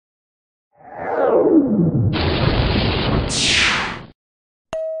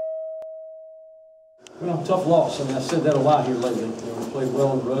Well, tough loss. I mean, I've said that a lot here lately. We played well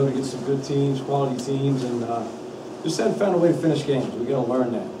on the road against some good teams, quality teams, and just haven't found a way to finish games. We got to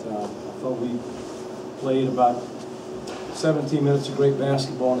learn that. I thought we played about 17 minutes of great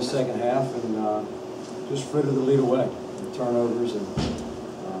basketball in the second half, and just frittered the lead away. The turnovers, and we're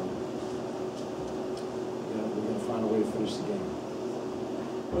going to find a way to finish the game.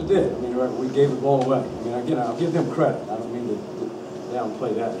 Well, it did. I mean, we gave the ball away. I mean, again, I'll give them credit. I don't mean to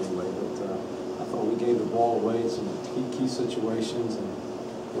downplay that anyway, but I thought we gave the ball away in some key situations, and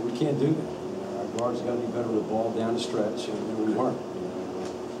we can't do that. Our guards got to be better with the ball down the stretch, and we weren't.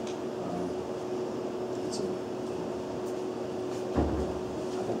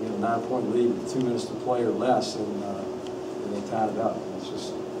 I think we had a 9-point lead with 2 minutes to play or less, and they tied it up. It's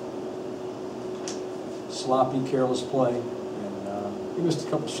just sloppy, careless play, and you missed a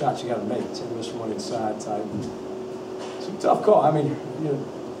couple shots you got to make. Tim missed one inside type. It's a tough call. I mean,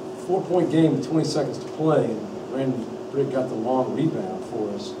 4-point game with 20 seconds to play, and Brandon Brick got the long rebound for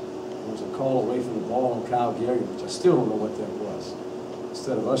us. There was a call away from the ball on Kyle Gary, which I still don't know what that was.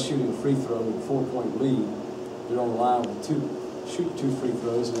 Instead of us shooting a free throw with a 4-point lead, they're on the line with shoot 2 free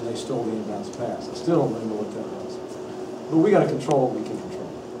throws, and then they stole the inbounds pass. I still don't really know what that was. But we got to control what we can control.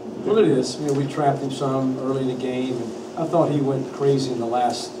 Well, it is. We trapped him some early in the game, and I thought he went crazy in the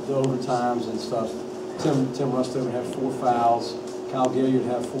overtimes and stuff. Tim Rustover had 4 fouls. Kyle Gilliard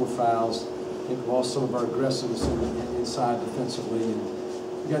had 4 fouls. I think we lost some of our aggressiveness inside defensively, and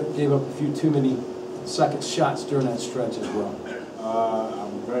gave up a few too many second shots during that stretch as well.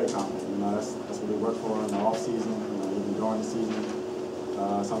 I'm very confident. That's what we work for in the off season, even during the season.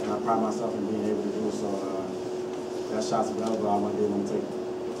 Something I pride myself in being able to do. So that shot's available. I want to be able to take it.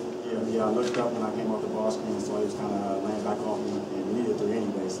 Yeah, I looked up when I came off the ball screen, so he was kind of laying back off me, and we needed 3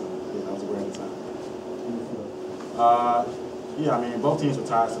 anyway. So that was aware at the time. Yeah, I mean, both teams were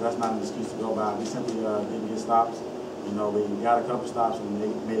tired, so that's not an excuse to go by. We simply didn't get stops. We got a couple stops, and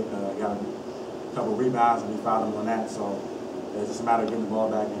they got a couple rebounds, and we fouled them on that. So it's just a matter of getting the ball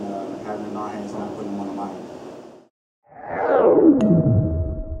back and having it in our hands and not putting